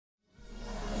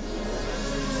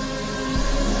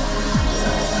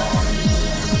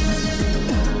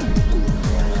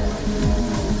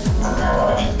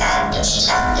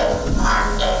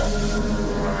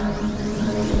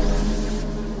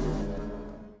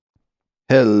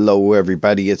Hello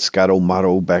everybody, it's Scott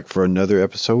O'Mato back for another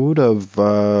episode of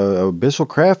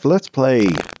AbyssalCraft Let's Play.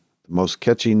 The most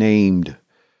catchy named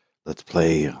Let's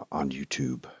Play on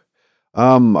YouTube.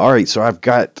 Alright, so I've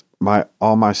got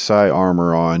all my psi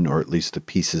armor on, or at least the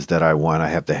pieces that I want. I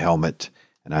have the helmet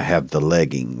and I have the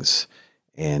leggings.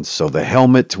 And so the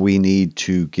helmet, we need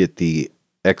to get the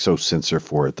exo sensor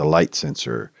for it, the light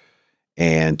sensor.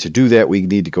 And to do that, we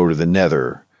need to go to the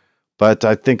Nether. But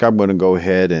I think I'm going to go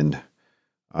ahead and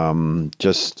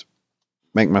just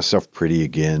make myself pretty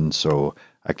again, so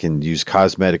I can use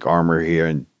cosmetic armor here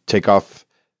and take off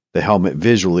the helmet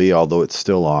visually, although it's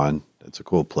still on. It's a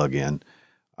cool plug-in,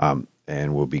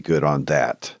 and we'll be good on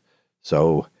that.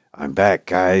 So I'm back,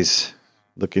 guys.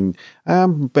 I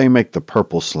may make the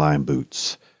purple slime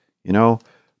boots, you know.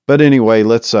 But anyway,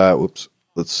 let's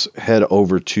head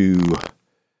over to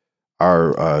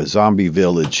our zombie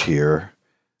village here.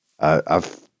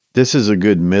 This is a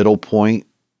good middle point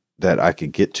that I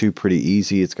could get to pretty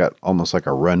easy. It's got almost like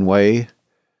a runway.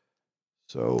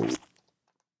 So,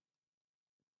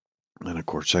 and of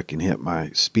course I can hit my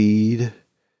speed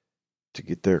to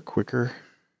get there quicker.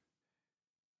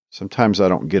 Sometimes I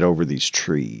don't get over these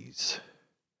trees.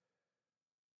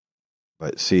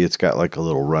 But see, it's got like a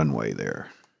little runway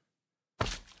there.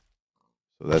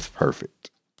 So that's perfect.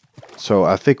 So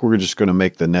I think we're just going to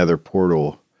make the Nether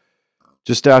portal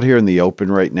just out here in the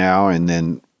open right now, and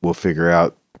then we'll figure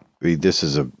out. This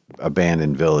is a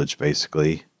abandoned village,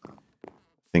 basically. I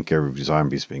think every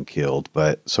zombie's been killed,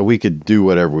 but so we could do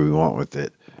whatever we want with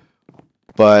it.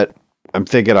 But I'm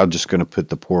thinking I'm just going to put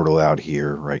the portal out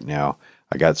here right now.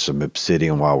 I got some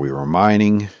obsidian while we were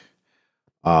mining.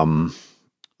 So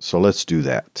let's do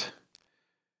that.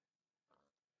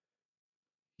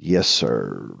 Yes,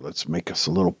 sir. Let's make us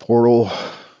a little portal.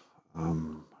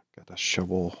 Got a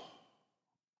shovel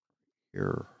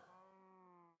here.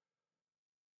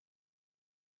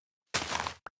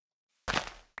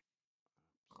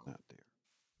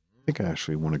 I think I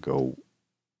actually want to go.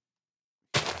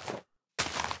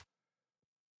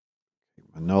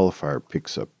 My nullifier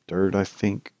picks up dirt, I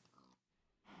think.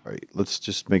 All right, let's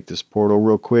just make this portal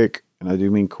real quick, and I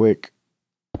do mean quick.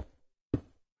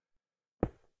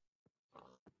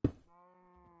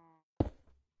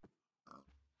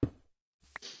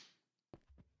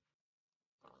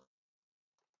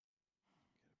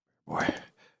 Boy,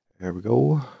 there we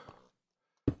go.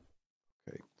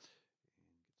 Okay,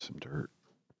 some dirt.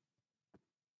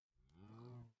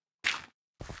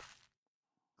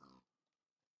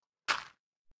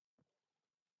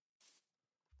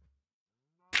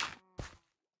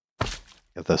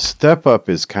 Yeah, the step up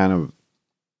is kind of,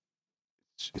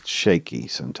 it's shaky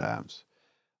sometimes.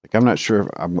 Like, I'm not sure if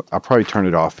I'll probably turn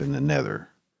it off in the Nether.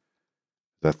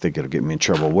 I think it'll get me in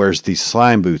trouble. Whereas these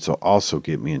slime boots will also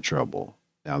get me in trouble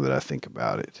now that I think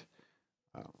about it.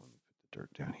 Let me put the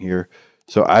dirt down here.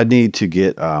 So I need to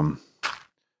get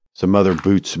some other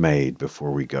boots made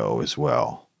before we go as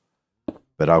well.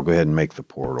 But I'll go ahead and make the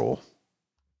portal.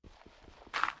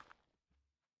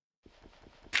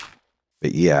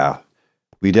 But yeah,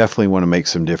 we definitely want to make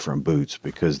some different boots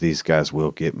because these guys will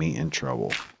get me in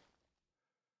trouble.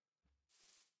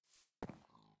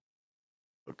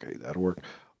 Okay, that'll work.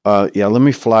 Yeah, let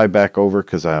me fly back over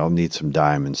because I'll need some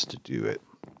diamonds to do it.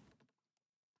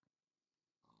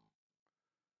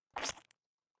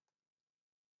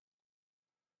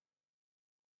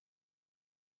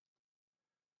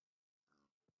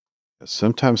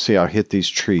 Sometimes, see, I'll hit these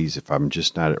trees if I'm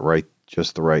just not at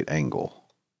just the right angle.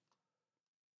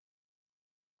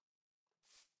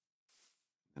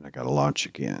 And I got to launch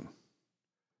again.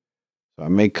 So I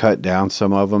may cut down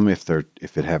some of them if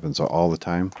it happens all the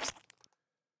time.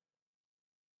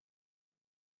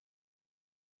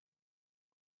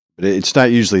 But it's not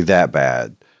usually that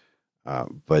bad.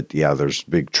 But yeah, there's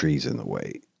big trees in the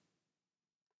way.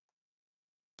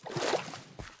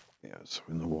 Yeah, so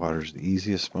in the water's the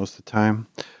easiest most of the time.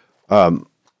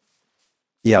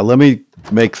 Yeah, let me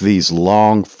make these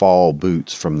long fall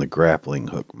boots from the grappling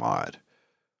hook mod.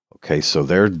 Okay, so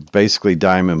they're basically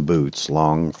diamond boots,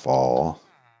 long fall.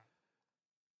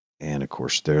 And of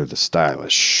course, they're the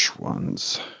stylish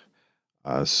ones.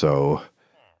 So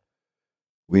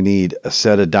we need a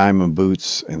set of diamond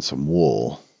boots and some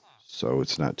wool. So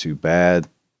it's not too bad.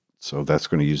 So that's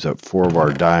going to use up 4 of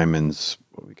our diamonds.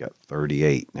 Well, we got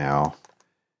 38 now.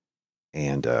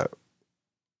 And I'm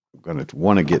going to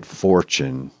want to get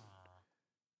fortune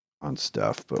on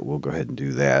stuff, but we'll go ahead and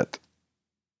do that.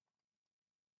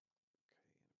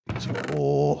 Get some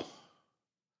wool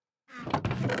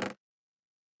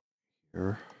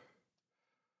here.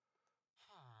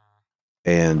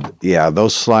 And yeah,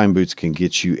 those slime boots can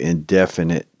get you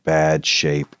indefinite bad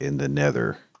shape in the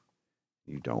nether.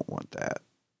 You don't want that.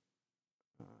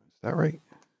 Is that right?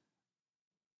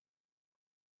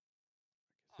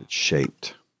 It's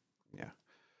shaped. Yeah.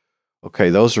 Okay,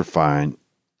 those are fine.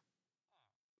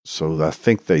 So I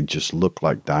think they just look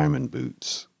like diamond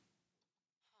boots.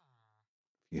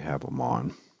 You have them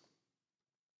on.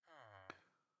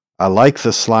 I like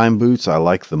the slime boots. I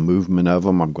like the movement of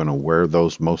them. I'm going to wear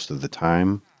those most of the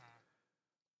time.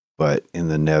 But in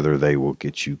the nether, they will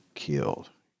get you killed.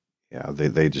 Yeah,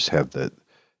 they just have the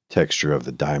texture of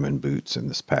the diamond boots in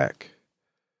this pack.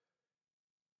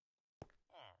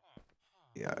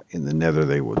 Yeah, in the nether,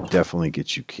 they will definitely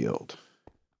get you killed.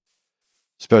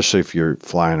 Especially if you're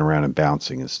flying around and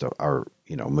bouncing and stuff, or,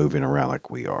 you know, moving around like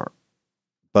we are.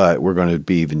 But we're going to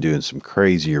be even doing some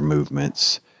crazier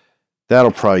movements.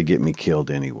 That'll probably get me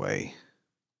killed anyway.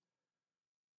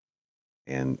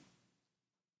 And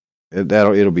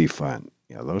it'll be fun.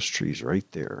 Yeah, those trees right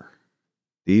there.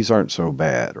 These aren't so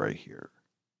bad right here.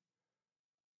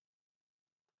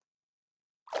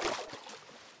 If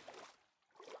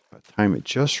I time it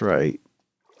just right.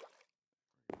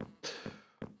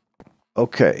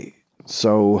 Okay,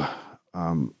 so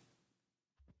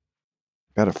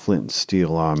got a flint and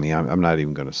steel on me. I'm not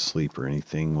even going to sleep or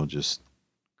anything. We'll just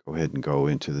go ahead and go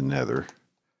into the nether.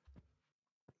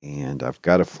 And I've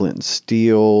got a flint and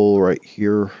steel right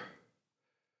here.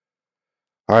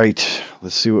 All right,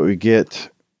 let's see what we get.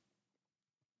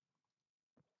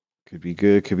 Could be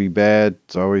good, could be bad.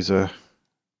 It's always a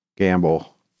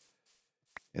gamble.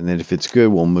 And then if it's good,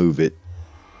 we'll move it.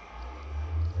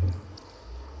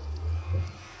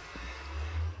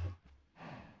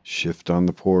 Shift on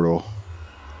the portal.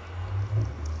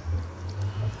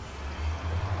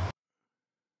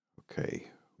 Okay,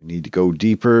 we need to go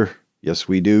deeper. Yes,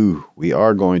 we do. We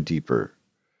are going deeper.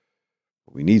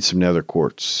 We need some nether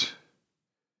quartz.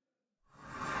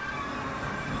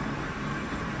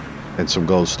 And some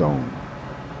glowstone.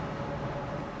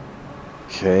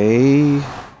 Okay.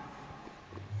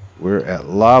 We're at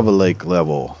lava lake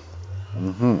level.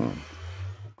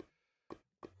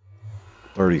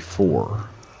 34.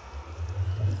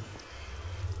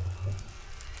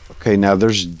 Okay, now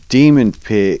there's demon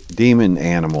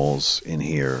animals in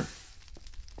here.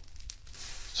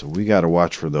 So we got to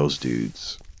watch for those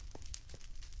dudes.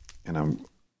 And let's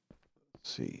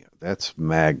see, that's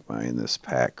magma in this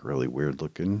pack. Really weird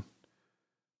looking.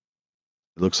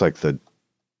 It looks like the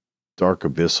dark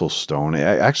abyssal stone.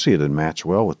 Actually, it'd match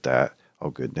well with that. Oh,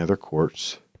 good. Nether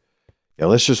quartz. Yeah,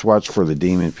 let's just watch for the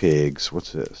demon pigs.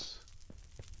 What's this?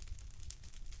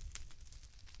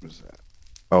 What is that?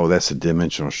 Oh, that's a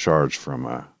dimensional shards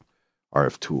from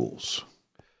RF Tools.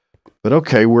 But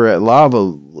okay, we're at lava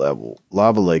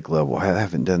lake level. I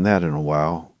haven't done that in a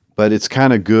while. But it's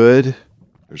kind of good.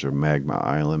 There's our magma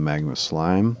island, magma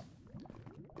slime.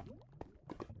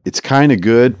 It's kind of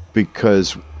good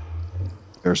because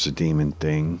there's a demon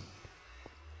thing.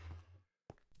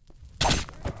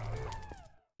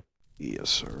 Yes,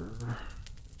 sir.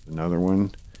 Another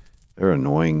one. They're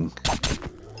annoying.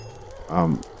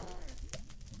 I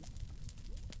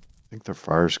think their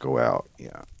fires go out.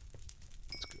 Yeah.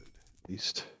 That's good. At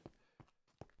least.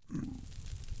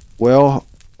 Well,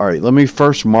 all right. Let me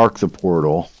first mark the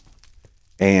portal.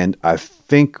 And I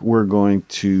think we're going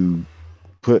to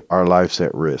put our lives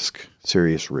at risk.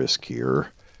 Serious risk here.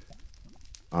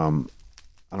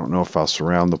 I don't know if I'll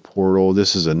surround the portal.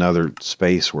 This is another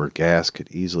space where gas could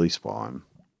easily spawn.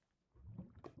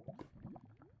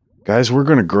 Guys, we're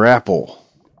going to grapple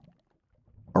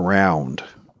around.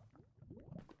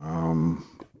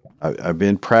 I've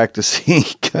been practicing.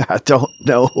 I don't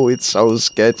know. It's so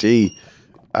sketchy.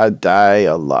 I die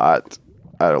a lot.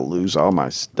 I lose all my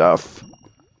stuff.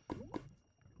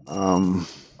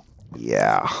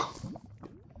 Yeah.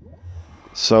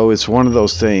 So it's one of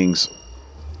those things.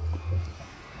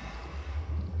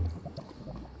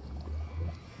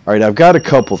 All right, I've got a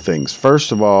couple things.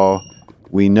 First of all,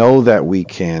 we know that we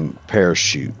can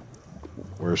parachute.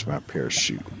 Where's my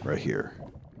parachute? Right here.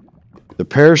 The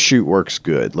parachute works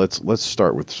good. Let's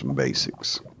start with some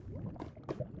basics.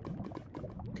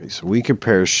 Okay, so we can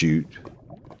parachute.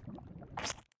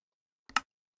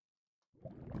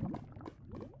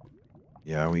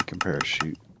 Yeah, we can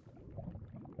parachute.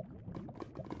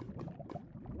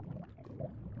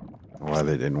 Why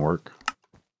that didn't work.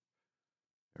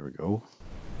 There we go.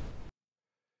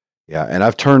 Yeah, and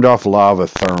I've turned off lava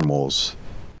thermals,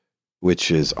 which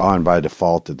is on by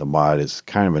default in the mod. It's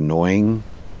kind of annoying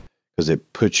because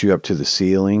it puts you up to the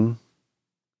ceiling.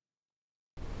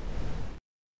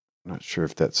 I'm not sure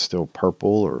if that's still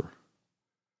purple or...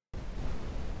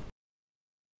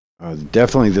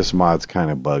 Definitely this mod's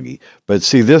kind of buggy. But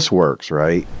see, this works,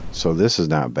 right? So this is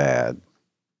not bad.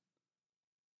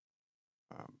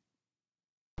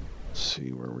 Let's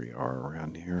see where we are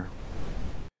around here.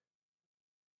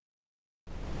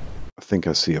 I think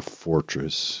I see a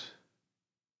fortress.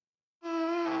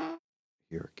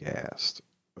 Here, gassed.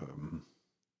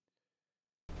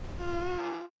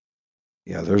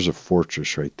 Yeah, there's a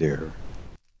fortress right there.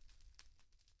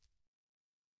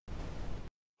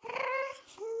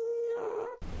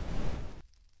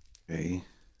 Okay.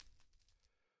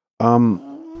 I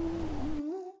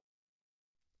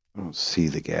don't see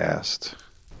the ghast.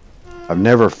 I've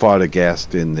never fought a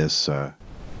ghast in this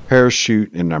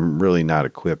parachute, and I'm really not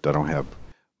equipped. I don't have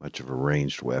much of a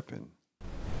ranged weapon.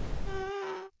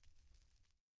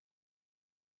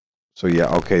 So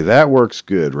yeah, okay, that works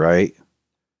good, right?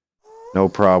 No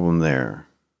problem there.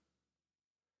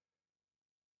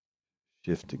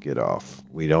 Shift to get off.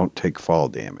 We don't take fall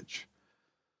damage.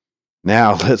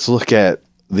 Now let's look at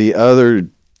the other.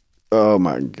 Oh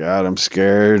my God, I'm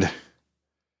scared.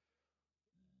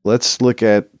 Let's look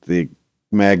at the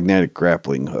magnetic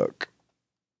grappling hook.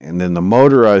 And then the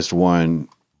motorized one,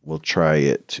 we'll try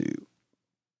it too.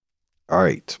 All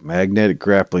right, magnetic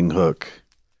grappling hook.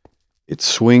 It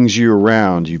swings you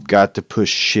around. You've got to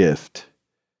push shift.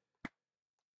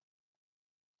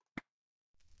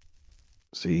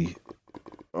 See?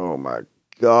 Oh my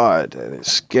God, that is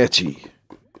sketchy.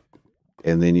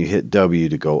 And then you hit W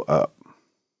to go up.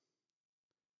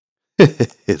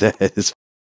 That is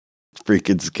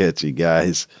freaking sketchy,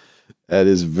 guys. That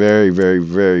is very, very,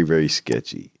 very, very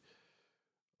sketchy.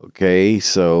 Okay,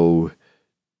 so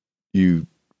you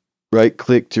right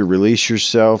click to release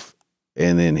yourself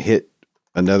and then hit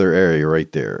another area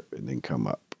right there and then come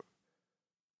up.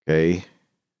 Okay.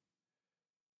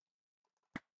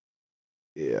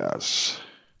 Yes.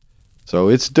 So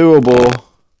it's doable.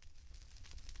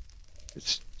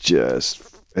 It's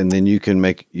just, and then you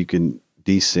can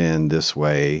descend this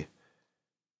way,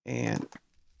 and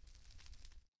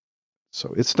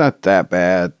so it's not that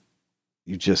bad.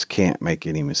 You just can't make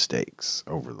any mistakes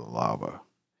over the lava,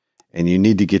 and you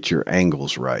need to get your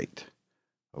angles right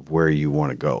of where you want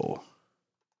to go,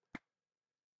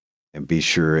 and be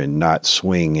sure and not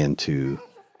swing into.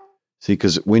 See,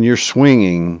 because when you're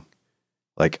swinging,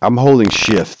 like I'm holding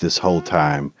shift this whole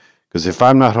time, because if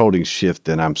I'm not holding shift,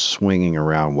 then I'm swinging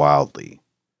around wildly.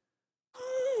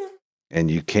 And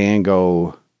you can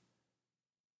go,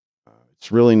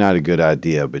 it's really not a good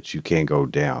idea, but you can go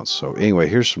down. So anyway,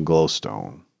 here's some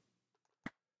glowstone.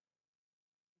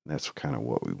 That's kind of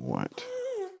what we want.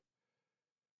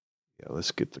 Yeah,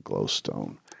 let's get the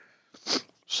glowstone.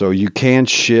 So you can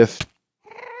shift.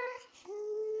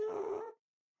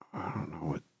 I don't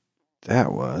know what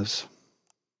that was.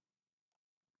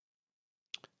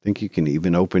 I think you can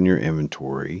even open your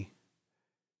inventory.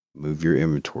 Move your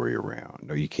inventory around.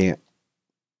 No, you can't.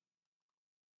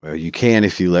 Well, you can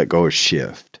if you let go of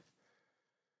shift.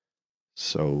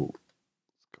 So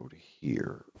let's go to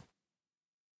here.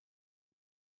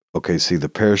 Okay, see the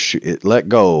parachute, it let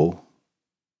go,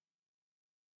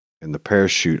 and the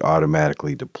parachute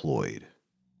automatically deployed.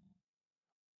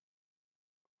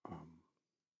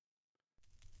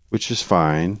 Which is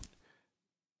fine.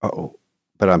 Uh-oh,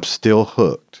 but I'm still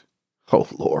hooked. Oh,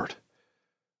 Lord.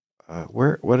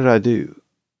 What did I do?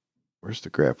 Where's the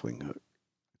grappling hook?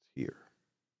 Here.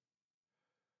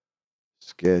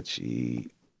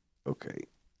 Sketchy. Okay.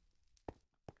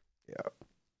 Yeah.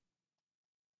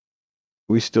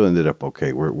 We still ended up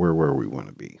okay. We're where we want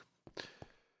to be.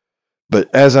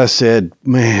 But as I said,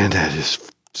 man, that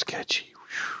is sketchy.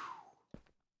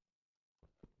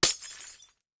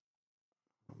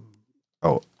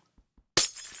 Oh,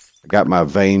 I got my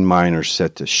vein miner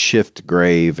set to shift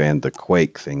grave and the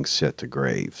quake thing set to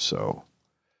grave. So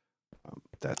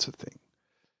that's a thing.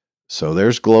 So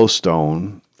there's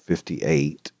glowstone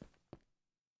 58.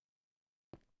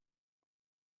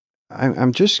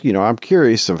 I'm just, I'm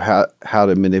curious of how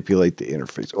to manipulate the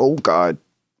interface. Oh God,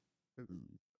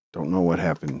 don't know what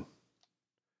happened.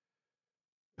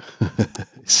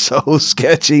 So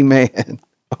sketchy, man.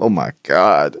 Oh my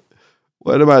God,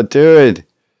 what am I doing?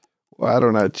 Why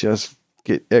don't I just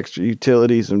get extra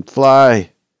utilities and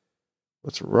fly?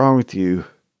 What's wrong with you?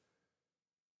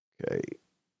 Okay.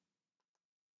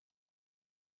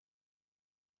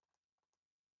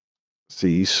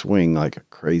 See, you swing like a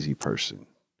crazy person.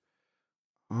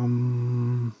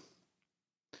 All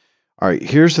right,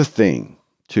 here's the thing,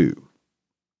 too.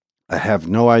 I have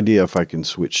no idea if I can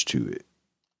switch to it.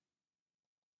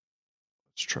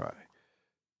 Let's try.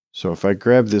 So if I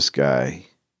grab this guy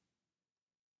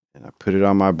and I put it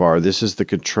on my bar, this is the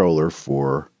controller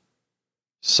for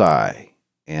Sigh.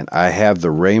 And I have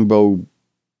the Rainbow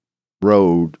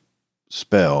Road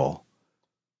spell,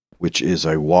 which is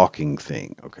a walking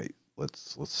thing. Okay,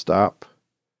 let's stop.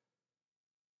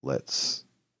 Let's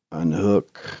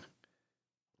unhook.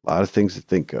 A lot of things to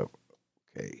think of.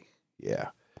 Okay, yeah.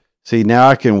 See, now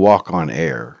I can walk on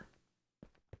air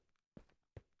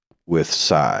with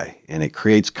Sigh, and it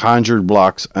creates conjured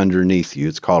blocks underneath you.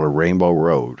 It's called a Rainbow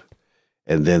Road,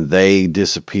 and then they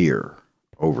disappear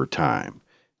over time.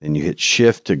 Then you hit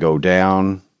Shift to go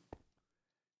down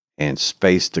and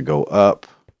space to go up.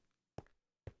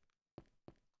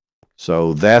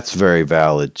 So that's very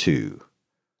valid too.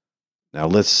 Now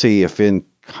let's see if in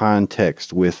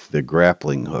context with the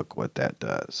grappling hook what that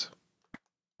does.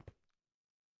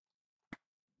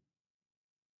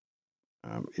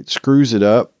 It screws it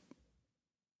up,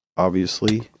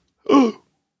 obviously.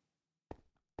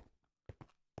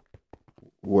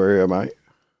 Where am I?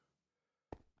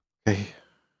 Okay,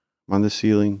 I'm on the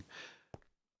ceiling,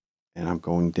 and I'm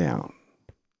going down.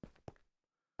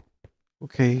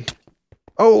 Okay.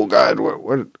 Oh God!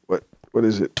 What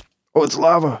is it? Oh, it's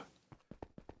lava.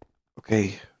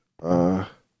 Okay.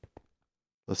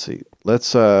 Let's see.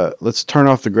 Let's turn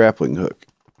off the grappling hook.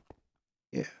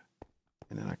 Yeah,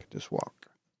 and then I can just walk.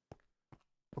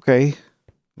 Okay.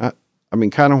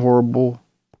 Kind of horrible,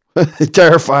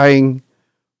 terrifying,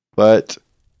 but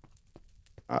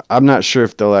I'm not sure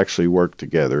if they'll actually work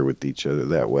together with each other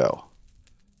that well.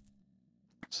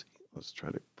 Let's see. Let's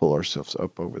try to pull ourselves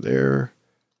up over there.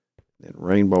 Then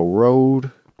Rainbow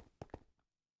Road.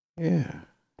 Yeah.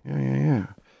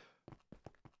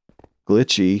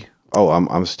 Glitchy. Oh,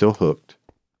 I'm still hooked.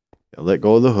 I'll let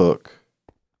go of the hook.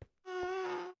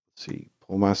 Let's see.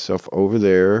 Pull myself over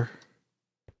there.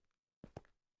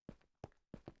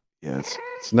 Yeah,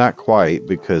 it's not quite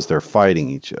because they're fighting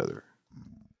each other.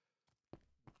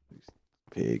 These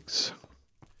pigs.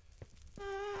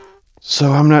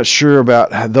 So I'm not sure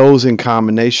about those in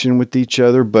combination with each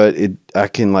other, but I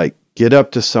can like get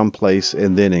up to some place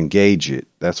and then engage it.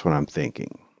 That's what I'm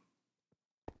thinking.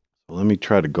 So let me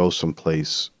try to go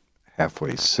someplace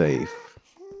halfway safe.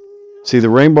 See, the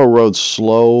Rainbow Road's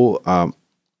slow. I'm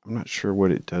not sure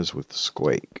what it does with the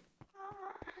Squake.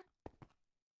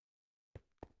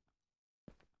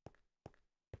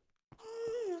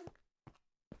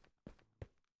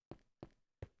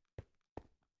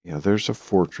 Yeah, there's a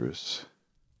fortress.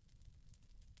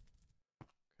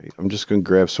 Okay, I'm just going to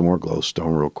grab some more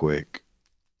glowstone real quick.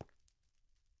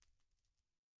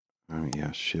 Oh,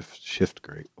 yeah, shift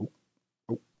great.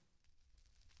 Oh,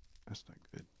 that's not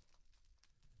good.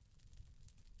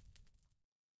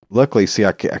 Luckily, see,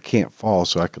 I can't fall,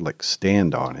 so I could, like,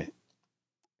 stand on it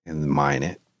and mine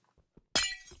it.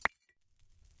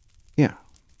 Yeah.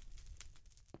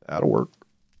 That'll work.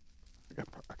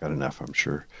 I got enough, I'm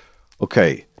sure.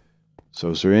 Okay. So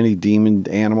is there any demon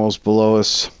animals below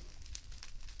us?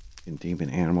 Demon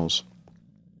animals.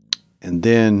 And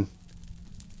then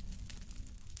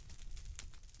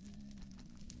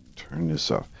turn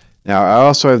this off. Now I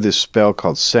also have this spell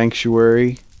called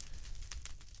Sanctuary.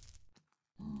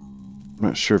 I'm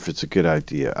not sure if it's a good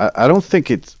idea. I don't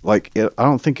think it's like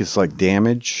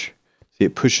damage. See,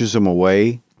 it pushes them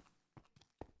away,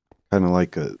 kind of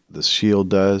like the shield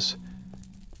does.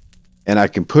 And I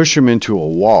can push them into a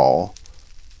wall.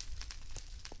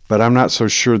 But I'm not so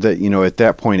sure that, you know, at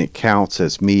that point it counts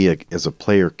as me as a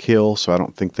player kill, so I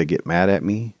don't think they get mad at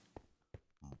me.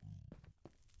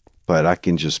 But I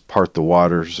can just part the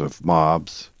waters of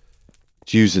mobs.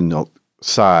 It's using the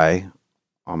Sigh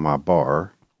on my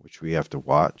bar, which we have to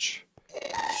watch.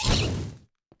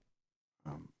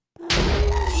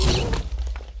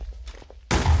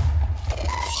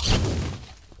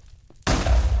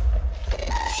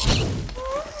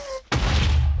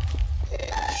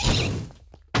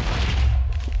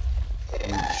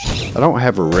 I don't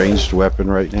have a ranged weapon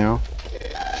right now.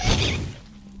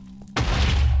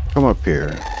 Come up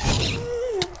here.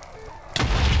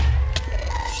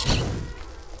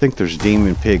 I think there's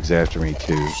demon pigs after me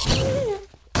too.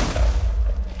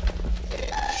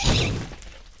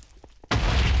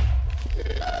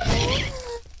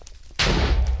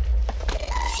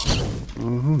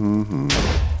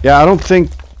 Yeah, I don't think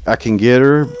I can get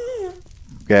her.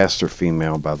 Gassed or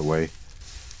female, by the way.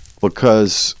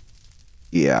 Because,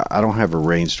 yeah, I don't have a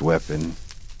ranged weapon.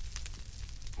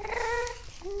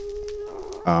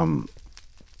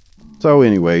 So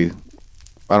anyway,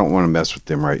 I don't want to mess with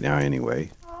them right now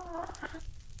anyway.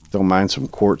 Don't mind some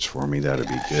quartz for me, that'd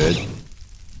be good.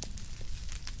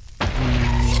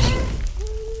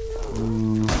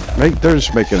 They're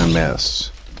just making a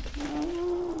mess.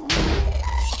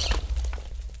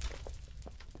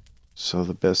 so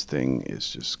the best thing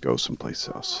is just go someplace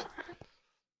else.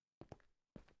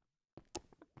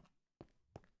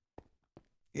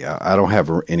 Yeah, I don't have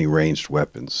any ranged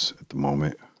weapons at the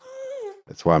moment.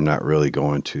 That's why I'm not really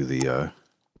going to the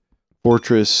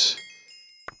fortress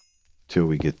till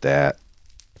we get that.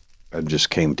 I just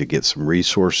came to get some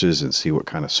resources and see what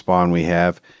kind of spawn we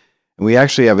have. And we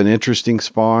actually have an interesting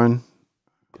spawn.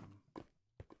 I'm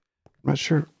not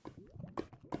sure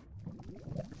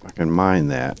if I can mine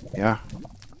that. Yeah.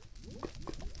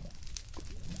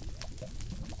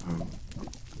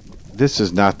 This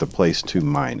is not the place to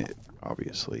mine it,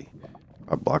 obviously.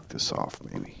 I'll block this off,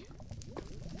 maybe.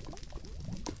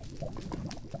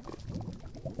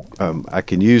 I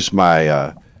can use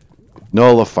my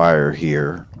nullifier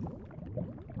here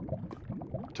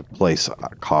to place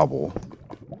a cobble.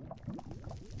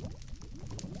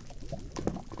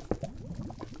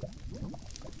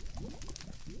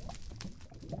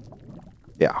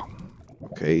 Yeah.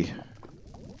 Okay.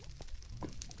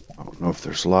 I don't know if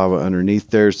there's lava underneath.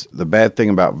 There's the bad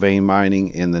thing about vein mining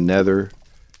in the nether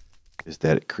is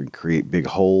that it can create big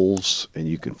holes and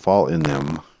you can fall in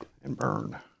them and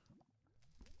burn.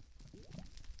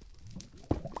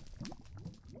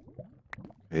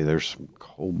 Okay, there's some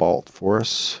cobalt for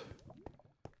us.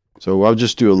 So I'll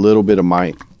just do a little bit of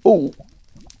mine. Oh!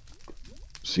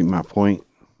 See my point?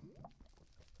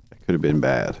 That could have been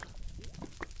bad.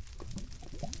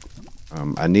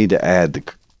 I need to add the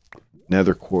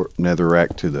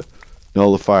netherrack to the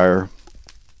nullifier.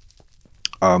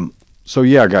 So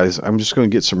yeah, guys, I'm just going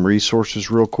to get some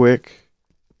resources real quick.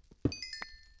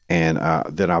 And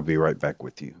then I'll be right back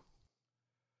with you.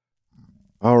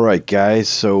 Alright, guys,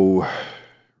 so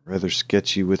rather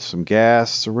sketchy with some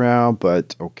gas around,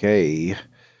 but okay.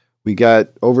 We got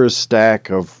over a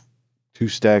stack of 2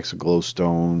 stacks of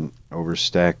glowstone, over a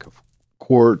stack of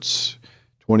quartz,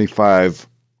 25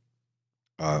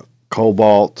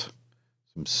 cobalt,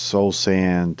 some soul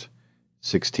sand,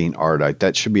 16 ardite.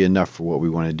 That should be enough for what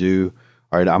we want to do.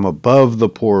 All right, I'm above the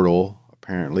portal,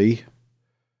 apparently.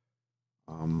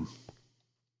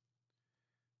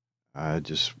 I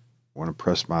just want to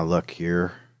press my luck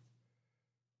here.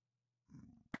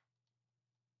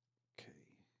 Okay.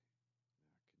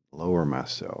 Lower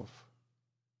myself.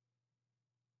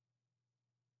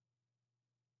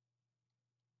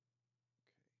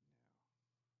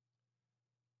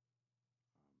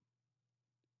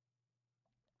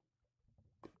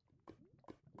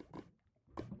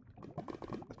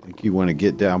 I think you want to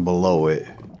get down below it.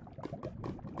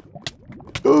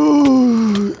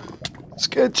 Oh,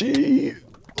 sketchy.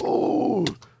 Oh,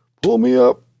 pull me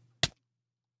up.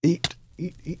 Eat,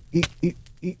 eat, eat, eat, eat,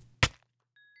 eat.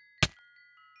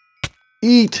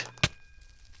 Eat.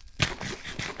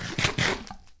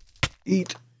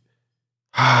 Eat.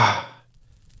 Ah,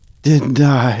 didn't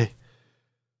die.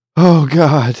 Oh,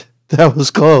 God. That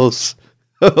was close.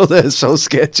 Oh, that's so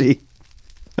sketchy.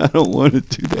 I don't want to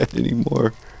do that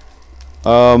anymore.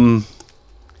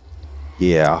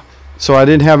 Yeah. So I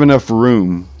didn't have enough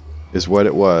room, is what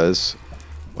it was,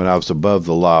 when I was above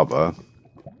the lava.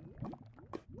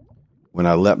 When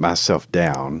I let myself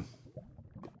down,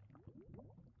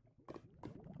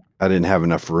 I didn't have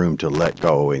enough room to let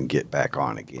go and get back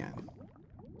on again.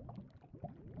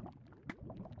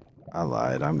 I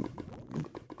lied. I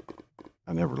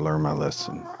never learned my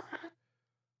lesson.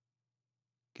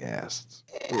 Ghasts.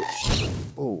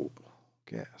 Oh,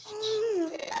 ghasts.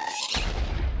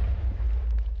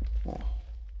 Oh.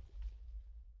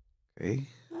 Okay.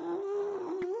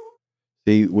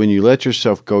 See, when you let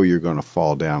yourself go, you're going to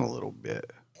fall down a little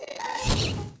bit.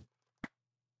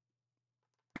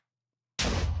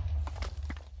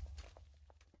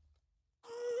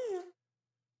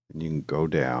 And you can go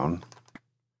down.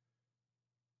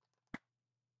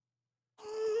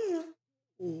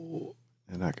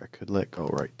 And I could let go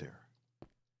right there.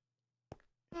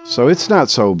 So it's not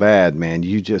so bad, man.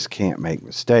 You just can't make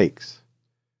mistakes.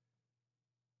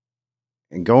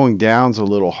 And going down's a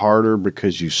little harder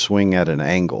because you swing at an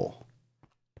angle.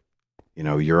 You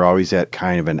know, you're always at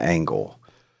kind of an angle.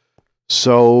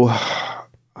 So,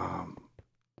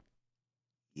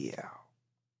 yeah.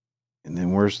 And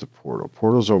then where's the portal?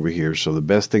 Portal's over here. So the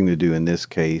best thing to do in this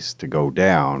case to go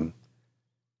down,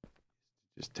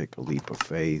 just take a leap of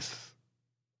faith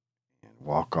and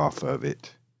walk off of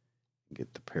it and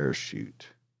get the parachute.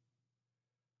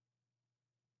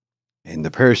 And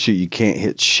the parachute, you can't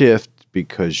hit shift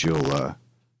because you'll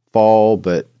fall,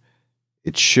 but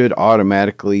it should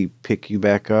automatically pick you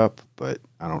back up, but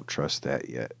I don't trust that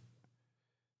yet.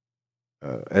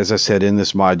 As I said, in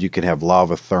this mod, you can have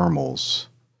lava thermals.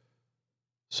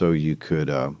 So you could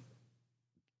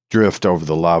drift over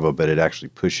the lava, but it actually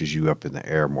pushes you up in the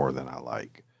air more than I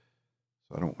like.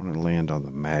 So I don't want to land on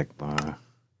the magma.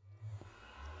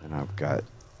 And I've got...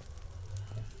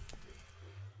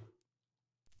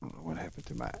 I don't know what happened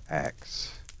to my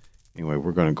axe. Anyway,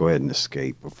 we're going to go ahead and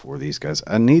escape before these guys...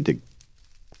 I need to...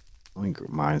 Let me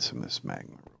mine some of this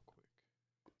magma real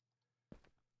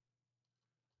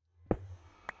quick.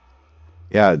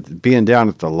 Yeah, being down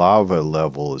at the lava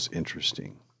level is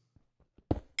interesting.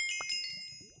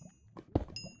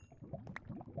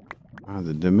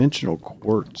 The dimensional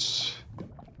quartz...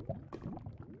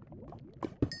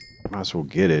 Might as well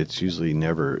get it. It's usually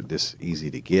never this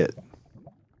easy to get.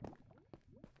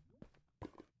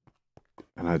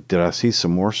 And did I see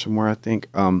some more somewhere, I think?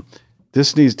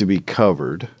 This needs to be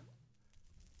covered.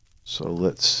 So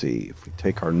let's see. If we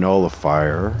take our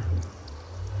nullifier...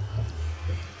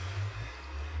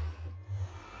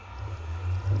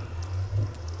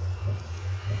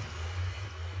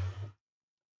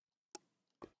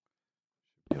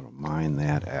 Be able to mine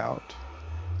that out.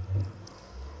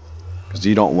 Because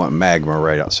you don't want magma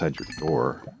right outside your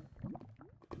door.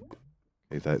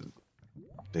 Okay, that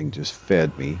thing just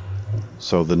fed me.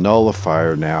 So the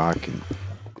nullifier now I can...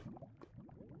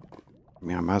 I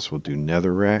mean, I might as well do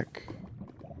netherrack.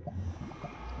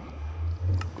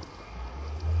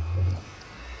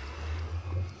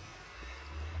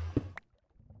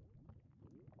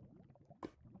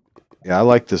 Yeah, I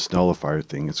like this nullifier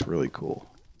thing. It's really cool.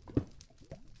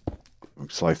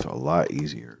 Makes life a lot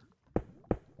easier.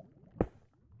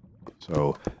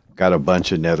 So, got a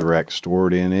bunch of netherrack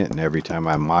stored in it, and every time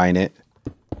I mine it,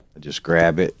 I just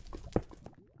grab it.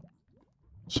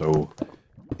 So,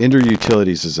 Ender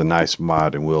Utilities is a nice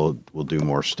mod, and we'll do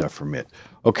more stuff from it.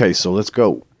 Okay, so let's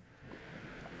go.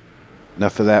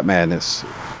 Enough of that madness.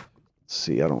 Let's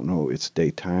see, I don't know. It's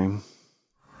daytime.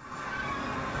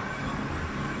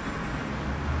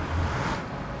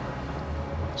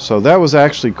 So that was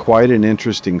actually quite an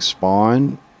interesting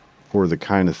spawn for the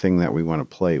kind of thing that we want to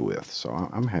play with. So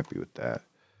I'm happy with that.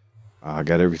 I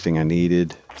got everything I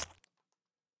needed.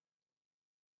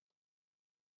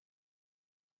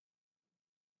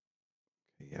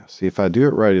 Yeah, see, if I do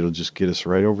it right, it'll just get us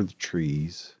right over the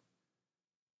trees.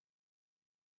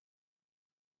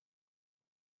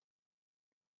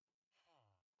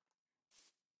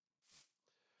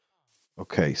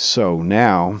 Okay, so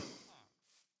now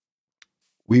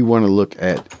we want to look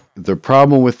at the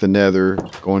problem with the nether,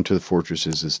 going to the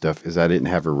fortresses and stuff, is I didn't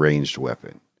have a ranged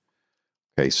weapon.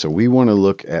 Okay, so we want to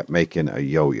look at making a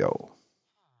yo-yo.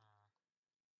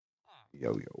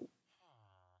 Yo-yo.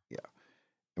 Yeah.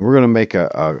 And we're going to make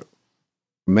a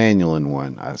manual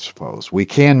one, I suppose. We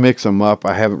can mix them up.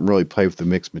 I haven't really played with the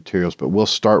mixed materials, but we'll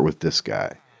start with this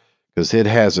guy. Because it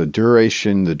has a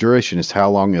duration. The duration is how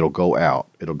long it'll go out.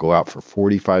 It'll go out for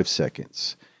 45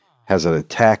 seconds. Has an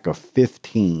attack of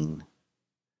 15,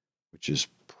 which is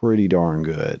pretty darn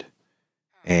good.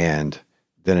 And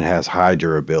then it has high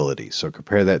durability. So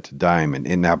compare that to diamond.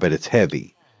 And now, but it's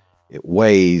heavy. It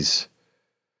weighs,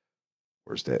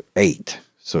 where's that? 8.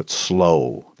 So it's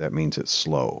slow. That means it's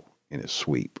slow in its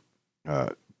sweep.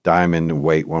 Diamond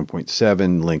weight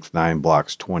 1.7, length 9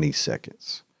 blocks, 20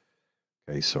 seconds.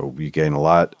 Okay, so you gain a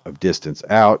lot of distance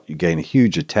out. You gain a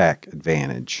huge attack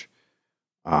advantage.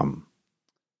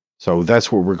 So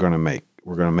that's what we're going to make.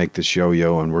 We're going to make this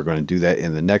yo-yo, and we're going to do that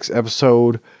in the next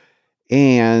episode.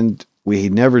 And we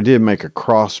never did make a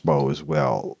crossbow as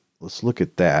well. Let's look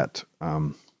at that.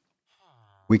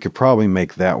 We could probably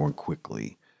make that one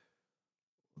quickly.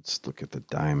 Let's look at the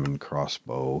diamond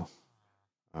crossbow.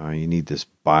 You need this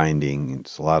binding.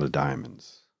 It's a lot of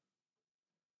diamonds.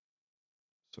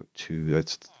 So 2,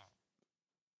 that's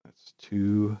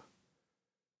 2,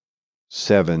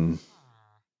 7.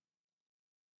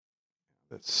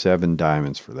 That's 7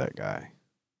 diamonds for that guy.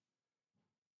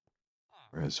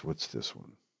 Whereas, what's this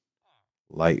one?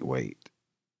 Lightweight.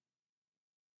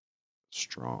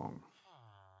 Strong.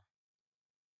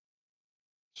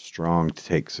 Strong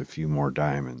takes a few more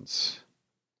diamonds.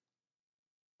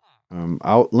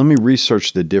 Let me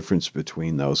research the difference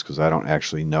between those because I don't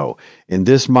actually know. In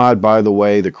this mod, by the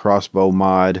way, the crossbow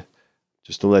mod,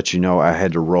 just to let you know, I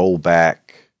had to roll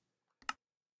back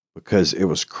because it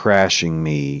was crashing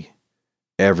me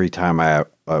every time I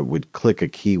would click a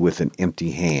key with an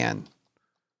empty hand.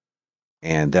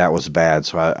 And that was bad.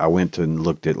 So I went and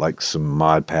looked at like some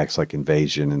mod packs like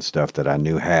Invasion and stuff that I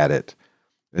knew had it.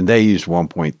 And they used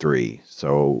 1.3.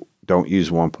 So don't use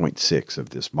 1.6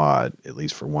 of this mod, at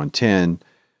least for 110.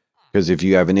 Because if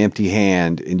you have an empty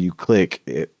hand and you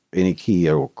click any key,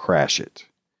 it will crash it.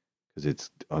 because it's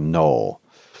a null.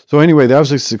 So anyway, that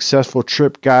was a successful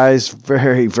trip, guys.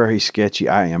 Very, very sketchy.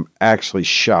 I am actually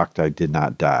shocked I did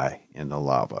not die in the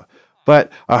lava.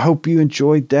 But I hope you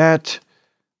enjoyed that.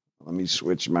 Let me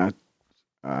switch my...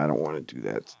 I don't want to do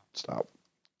that. Stop.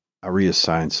 I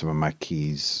reassigned some of my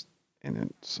keys, and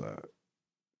it's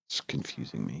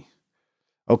confusing me.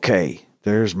 Okay,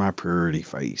 there's my priority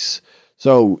face.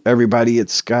 So, everybody,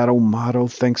 it's Scott O'Mato.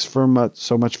 Thanks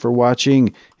so much for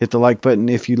watching. Hit the like button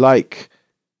if you like.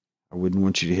 I wouldn't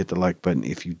want you to hit the like button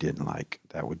if you didn't like.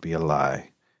 That would be a lie.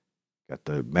 Got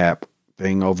the map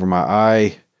thing over my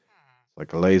eye.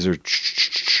 Like a laser.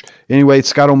 Anyway, it's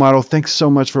Scott O'Mato. Thanks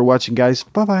so much for watching, guys.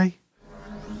 Bye-bye.